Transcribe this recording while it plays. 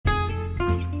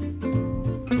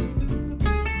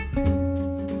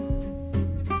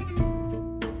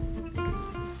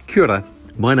Kia ora,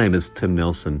 my name is Tim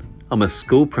Nelson. I'm a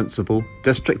school principal,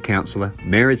 district counsellor,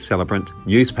 marriage celebrant,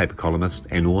 newspaper columnist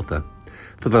and author.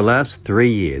 For the last 3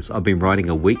 years, I've been writing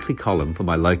a weekly column for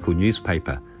my local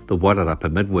newspaper, the Wairarapa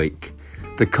Midweek.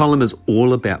 The column is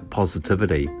all about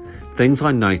positivity, things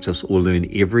I notice or learn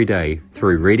every day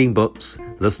through reading books,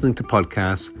 listening to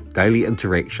podcasts, daily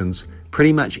interactions,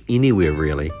 pretty much anywhere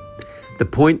really. The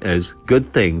point is, good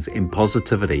things and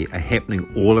positivity are happening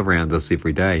all around us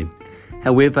every day.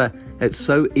 However, it's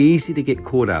so easy to get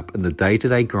caught up in the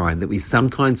day-to-day grind that we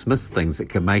sometimes miss things that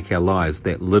can make our lives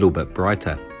that little bit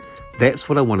brighter. That's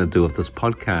what I want to do with this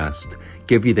podcast,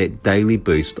 give you that daily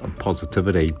boost of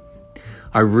positivity.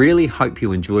 I really hope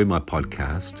you enjoy my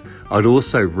podcast. I'd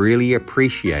also really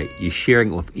appreciate you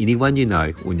sharing it with anyone you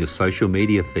know on your social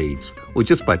media feeds or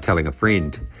just by telling a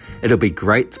friend. It'll be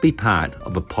great to be part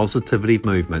of a positivity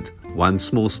movement, one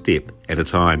small step at a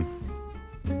time.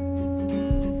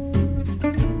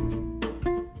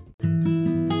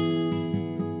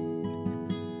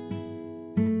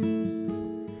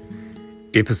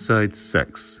 Episode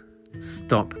 6.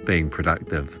 Stop Being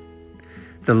Productive.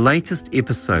 The latest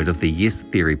episode of the Yes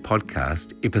Theory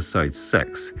podcast, episode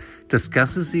 6,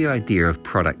 discusses the idea of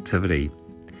productivity.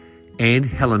 Anne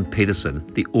Helen Peterson,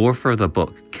 the author of the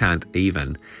book Can't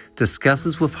Even,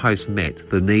 discusses with host Matt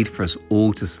the need for us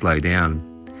all to slow down,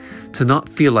 to not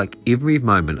feel like every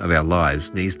moment of our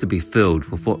lives needs to be filled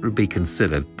with what would be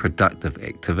considered productive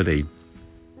activity.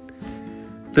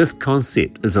 This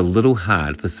concept is a little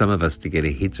hard for some of us to get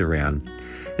our heads around,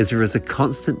 as there is a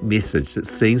constant message that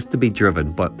seems to be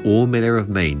driven by all manner of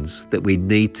means that we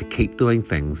need to keep doing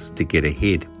things to get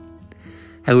ahead.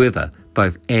 However,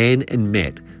 both Anne and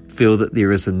Matt feel that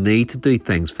there is a need to do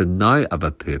things for no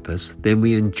other purpose than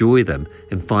we enjoy them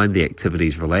and find the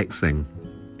activities relaxing.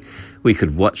 We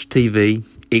could watch TV,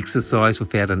 exercise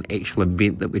without an actual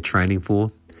event that we're training for,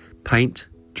 paint,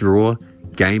 draw,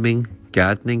 gaming,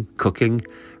 gardening, cooking,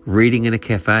 reading in a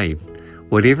cafe,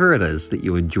 whatever it is that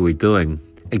you enjoy doing.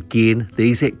 Again,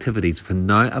 these activities for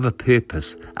no other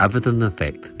purpose other than the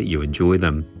fact that you enjoy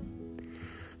them.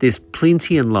 There's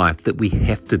plenty in life that we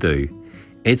have to do.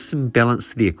 Add some balance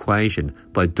to the equation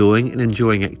by doing and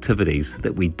enjoying activities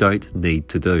that we don't need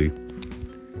to do.